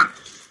fucking time.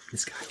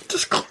 This guy.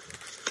 Just go.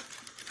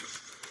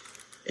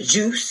 The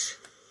juice.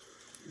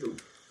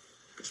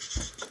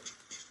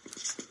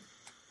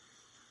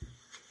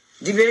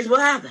 D-Bears, what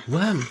happened?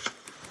 What happened?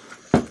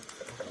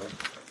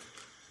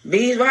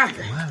 Bees, what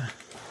happened? What happened?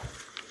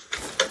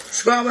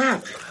 Scar, what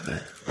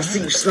happened? I see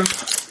you, son.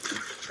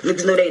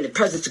 Niggas know they in the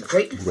presence of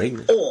greatness.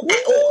 Greatness. At all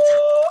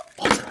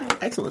time.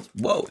 Excellence.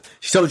 Whoa.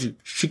 She told you.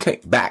 She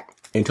came back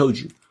and told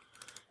you.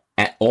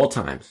 At all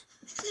times.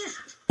 Yeah.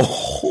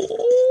 Oh.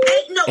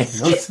 Ain't no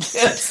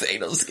skips.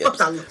 Ain't no skips.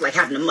 Fuck, I look like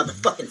having a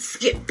motherfucking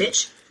skip,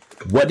 bitch.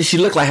 What did she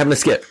look like having a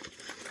skip?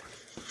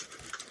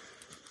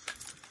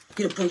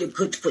 Get up on your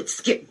good foot,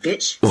 skip,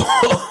 bitch.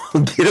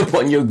 Get up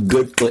on your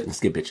good foot and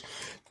skip, bitch.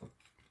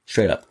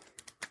 Straight up.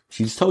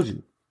 She just told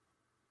you.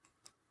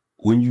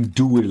 When you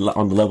do it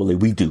on the level that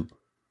we do,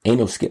 ain't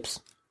no skips.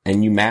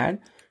 And you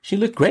mad? She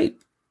looked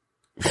great.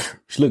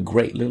 She looked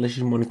great. Look like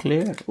she's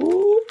Montclair.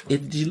 Ooh,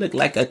 she looked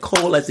like a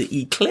coal as an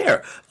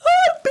eclair.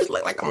 Oh, bitch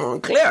look like I'm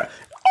Montclair.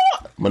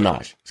 Oh,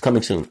 Minaj. It's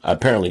coming soon.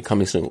 Apparently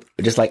coming soon.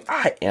 Just like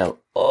I am.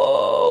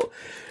 Oh.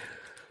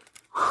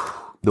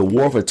 The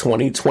war for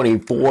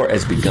 2024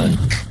 has begun.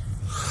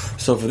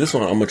 So for this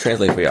one, I'm going to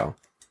translate for y'all.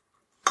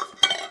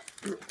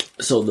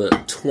 So the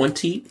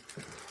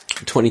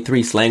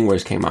 2023 slang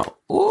words came out.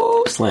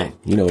 Ooh, slang.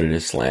 You know what it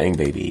is. Slang,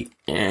 baby.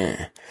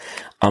 I'm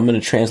going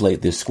to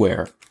translate this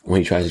square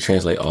when he tries to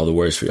translate all the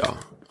words for y'all.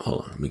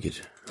 Hold on. Let me get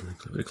you.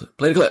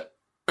 Play the clip.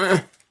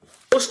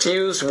 Most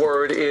used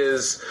word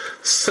is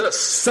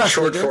sus,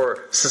 short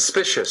for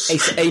suspicious.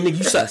 Hey, nigga,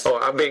 you sus. Oh,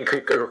 I'm being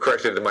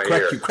corrected in my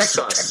ear.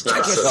 Sus,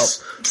 not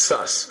sus.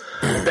 Sus.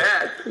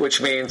 Bet,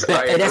 which means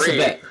I agree,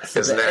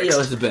 is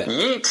next.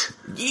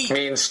 Yeet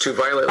means to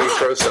violently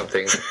throw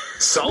something.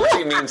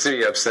 Salty means to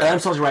be upset. I'm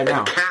salty right now.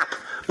 And cap,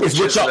 It's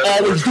what y'all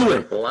always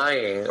doing.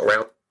 Lying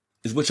around.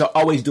 It's what y'all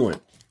always doing.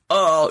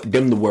 Oh,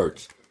 them the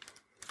words.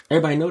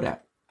 Everybody know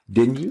that.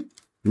 Didn't you?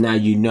 Now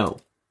you know.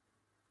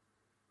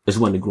 It's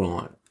one to grow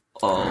on.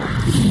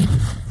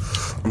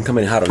 Oh. I'm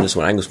coming hot on this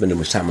one. I ain't gonna spend too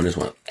much time on this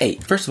one. Hey,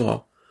 first of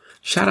all,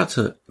 shout out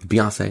to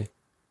Beyonce,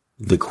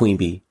 the Queen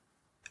Bee,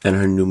 and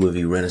her new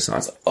movie,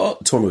 Renaissance. Oh,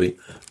 tour movie.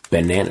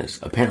 Bananas.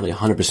 Apparently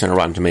 100% on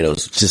Rotten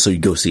Tomatoes, just so you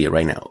go see it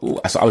right now. Ooh,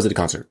 I was at the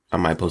concert. I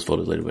might post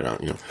photos later, but I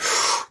don't,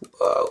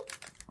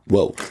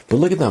 Whoa. But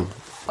look at them.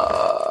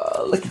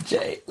 Look at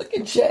Jay.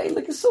 Looking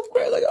so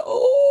great. Look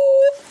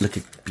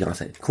at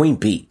Beyonce. Queen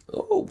Bee.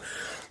 Oh.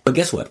 But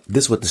guess what?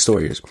 This is what the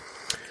story is.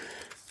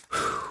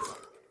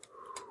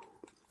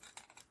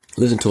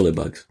 Listen, toilet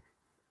bugs.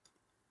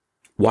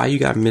 Why you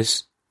got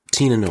Miss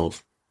Tina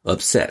Knowles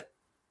upset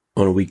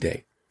on a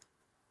weekday?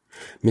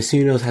 Miss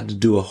Tina Knowles had to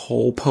do a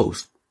whole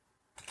post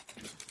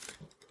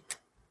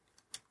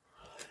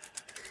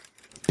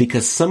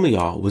because some of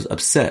y'all was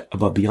upset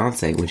about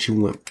Beyonce when she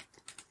went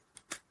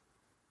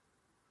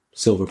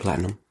silver,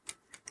 platinum,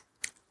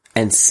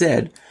 and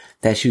said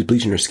that she was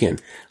bleaching her skin.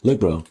 Look,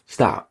 bro,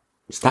 stop.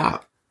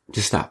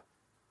 Just stop.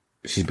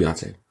 She's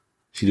Beyonce.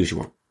 She do what she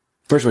want.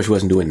 First of all, she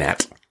wasn't doing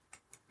that.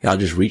 Y'all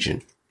just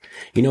reaching.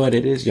 You know what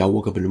it is? Y'all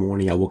woke up in the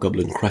morning, y'all woke up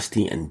looking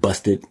crusty and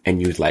busted,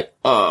 and you was like,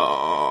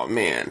 oh,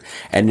 man.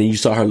 And then you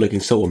saw her looking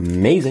so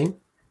amazing,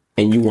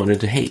 and you wanted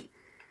to hate.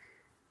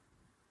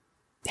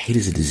 Hate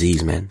is a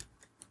disease, man.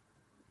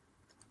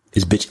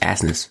 It's bitch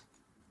assness.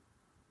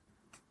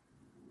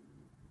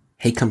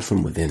 Hate comes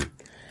from within.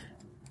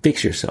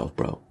 Fix yourself,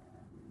 bro.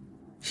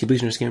 She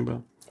bleaching her skin,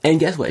 bro. And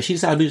guess what? If she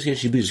decided to bleach her skin,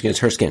 she bleached her skin. It's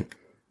her skin.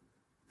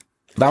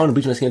 If I want to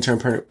bleach my skin, turn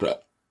permanent, bro,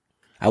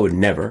 I would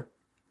never.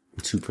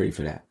 I'm too pretty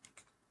for that.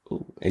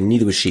 Ooh, and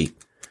neither was she.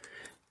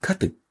 Cut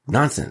the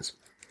nonsense.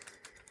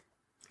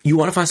 You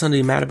want to find something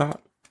to be mad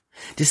about?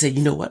 Just say,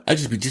 you know what?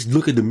 Just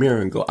look at the mirror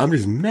and go, I'm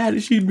just mad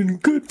that she's been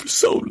good for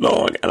so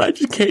long and I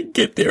just can't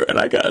get there and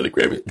I gotta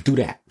grab it. Do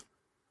that.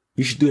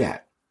 You should do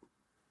that.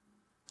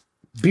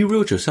 Be real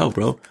with yourself,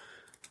 bro.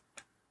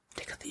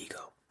 Take out the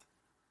ego.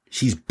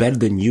 She's better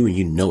than you and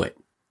you know it.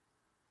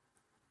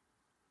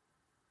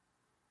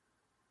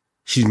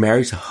 She's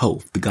married to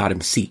Hov, the God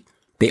MC.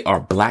 They are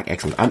black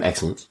excellence. I'm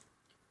excellence.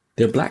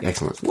 They're black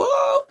excellence.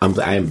 Whoa!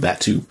 I am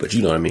that too, but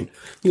you know what I mean.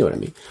 You know what I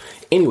mean.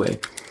 Anyway,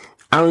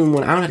 I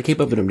don't have to keep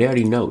up with them. They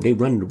already know. They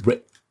run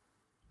the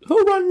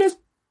who run this?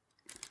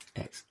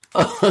 X.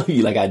 Oh,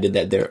 you like I did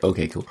that there.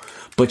 Okay, cool.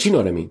 But you know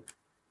what I mean.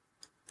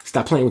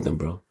 Stop playing with them,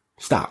 bro.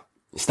 Stop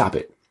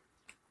it.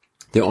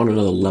 They're on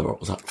another level.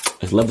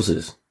 There's levels to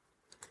this.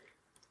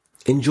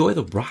 Enjoy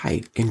the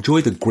ride.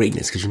 Enjoy the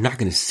greatness because you're not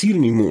going to see it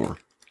anymore.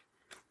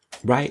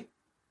 Right?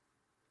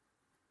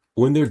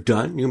 When they're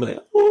done, you're going to be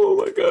like, oh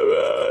my God.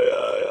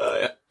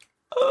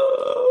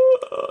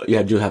 You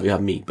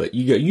have me, but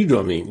you know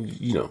what I mean.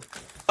 You know.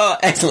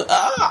 Excellent.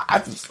 I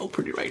feel so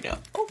pretty right now.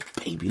 Oh,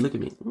 baby, look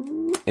at me.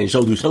 And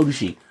so do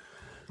she.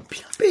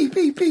 Beep.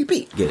 Get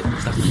it.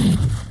 Stop it.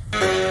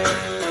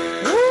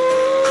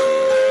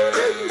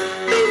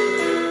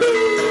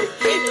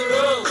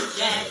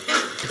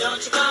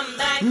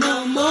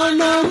 No more.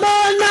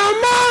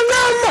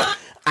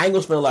 I ain't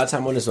gonna spend a lot of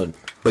time on this one,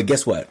 but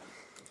guess what?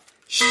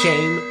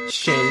 Shame.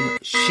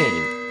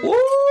 Woo!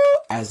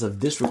 As of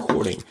this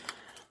recording,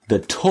 the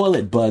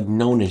toilet bug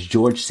known as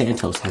George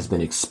Santos has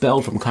been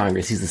expelled from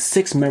Congress. He's the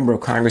sixth member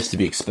of Congress to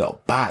be expelled.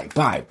 Bye.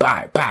 Bow.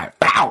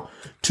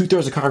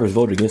 2/3 of Congress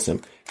voted against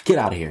him. Get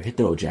out of here. Hit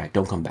the road, Jack.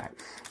 Don't come back.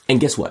 And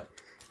guess what?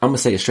 I'm gonna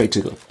say it straight to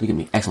you. Look at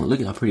me. Excellent. Look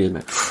at how pretty I am,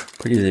 man.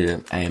 Pretty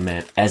I am,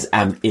 man. As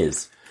I'm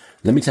is.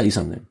 Let me tell you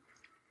something.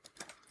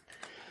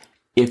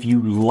 If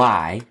you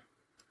lie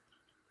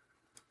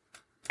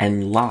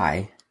and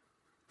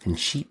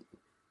cheat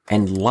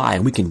and lie,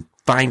 we can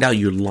find out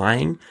you're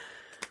lying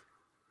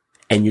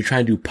and you're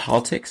trying to do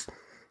politics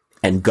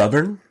and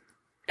govern,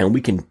 and we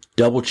can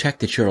double check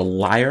that you're a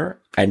liar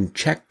and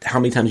check how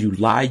many times you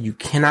lie. You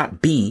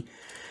cannot be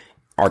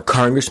our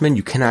congressman.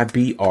 You cannot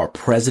be our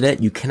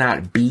president. You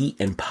cannot be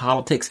in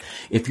politics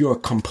if you're a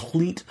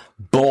complete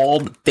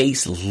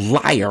bald-faced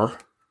liar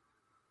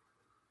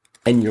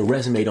and your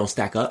resume don't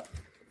stack up.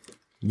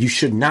 You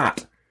should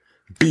not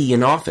be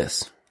in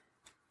office.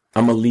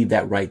 I'm going to leave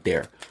that right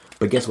there.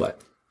 But guess what?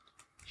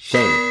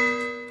 Shame.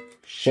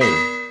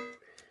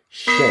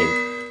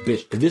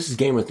 Bitch, if this is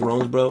Game of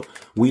Thrones, bro,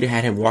 we'd have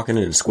had him walking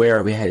in the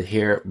square. We had his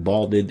hair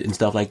balded and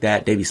stuff like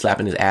that. They'd be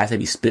slapping his ass. They'd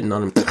be spitting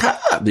on him.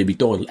 They'd be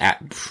throwing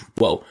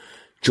whoa.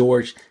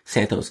 George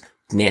Santos,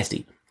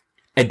 nasty.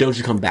 And don't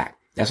you come back.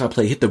 That's why I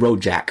play Hit the Road,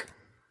 Jack.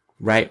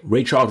 Right?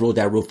 Ray Charles wrote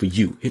that road for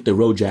you. Hit the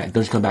road, Jack.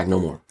 Don't you come back no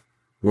more.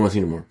 We don't want to see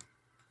you no more.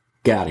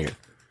 Get out of here.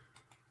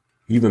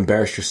 You've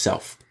embarrassed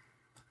yourself.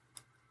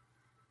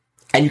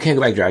 And you can't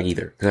go back drag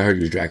either, because I heard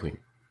you was drag queen.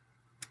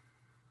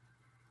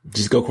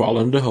 Just go crawl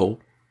under the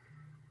hole.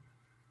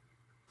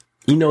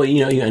 You end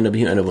up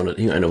on a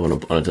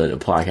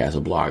podcast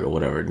or blog or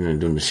whatever,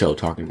 and doing the show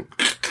talking.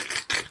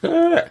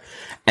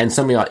 And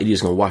some of y'all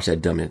idiots gonna watch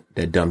that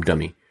dumb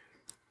dummy.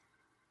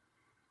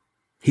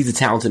 He's a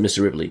talented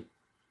Mr. Ripley.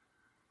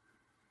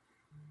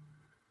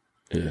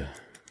 Yeah.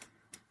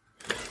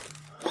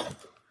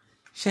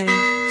 Shame.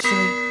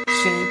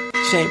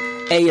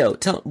 Hey yo,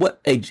 tell him what?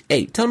 Hey,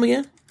 tell him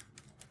again.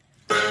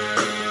 Get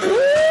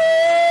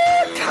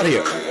out of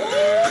here.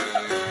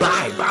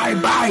 Bye.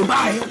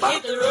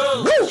 Hit the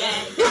road,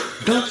 Jack.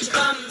 Don't you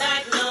come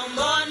back no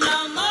more.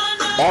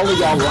 All of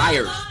y'all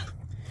liars.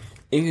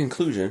 In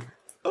conclusion,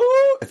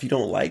 if you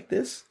don't like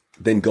this,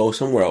 then go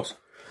somewhere else.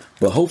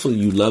 But hopefully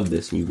you love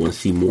this and you want to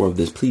see more of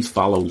this. Please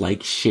follow,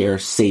 like, share,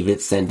 save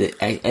it, send it.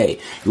 Hey,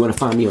 you want to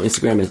find me on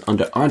Instagram as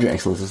under Andre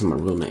Excellence. This is my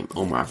real name.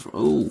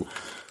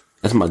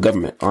 That's my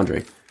government,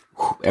 Andre.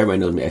 Everybody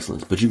knows me,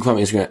 Excellence. But you can find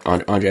me on Instagram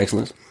on Andre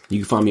Excellence. You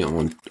can find me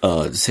on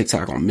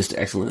TikTok on Mr.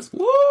 Excellence.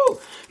 Woo!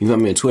 You can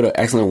find me on Twitter,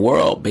 Xcellent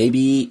World,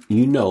 baby.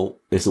 You know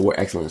it's the word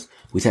excellence.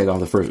 We tagged off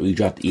the first. We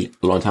dropped the E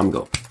a long time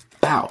ago.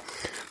 Bow.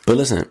 But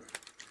listen,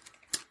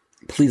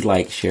 please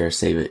like, share,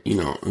 save it.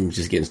 I'm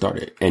just getting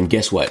started. And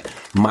guess what?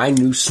 My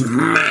new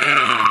smash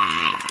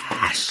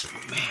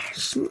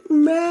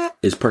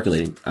It's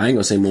percolating. I ain't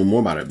gonna say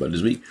more about it, but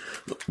this week,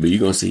 but you're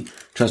gonna see.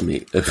 Trust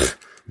me, if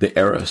the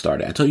era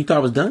started. I told you thought I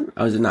was done.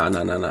 I was nah.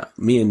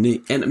 Me and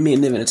Niv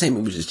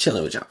Entertainment was just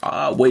chilling with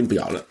y'all, waiting for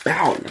y'all to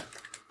bound.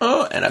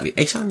 Oh, and I'll be,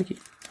 hey, Sean, Nikki.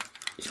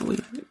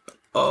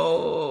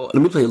 Oh,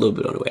 let me play a little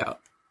bit on the way out.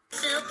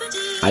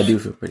 I do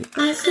feel pretty.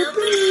 I feel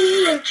pretty.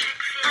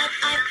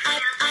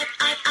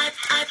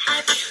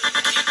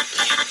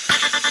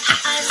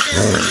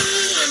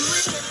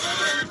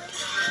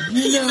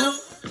 You know,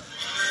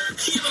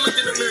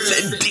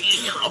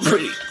 I'm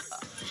pretty.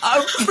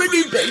 I'm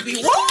pretty,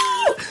 baby.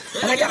 Whoa!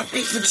 And I got a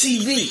face for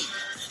TV.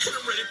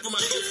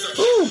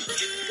 Ooh.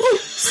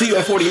 See you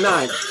at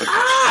 49.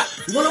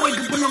 When I wake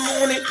up in the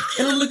morning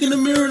and I look in the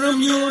mirror and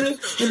I'm yawning,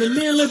 and the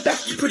mirror look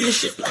back, you pretty as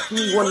shit like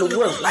me, won the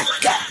world like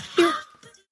that.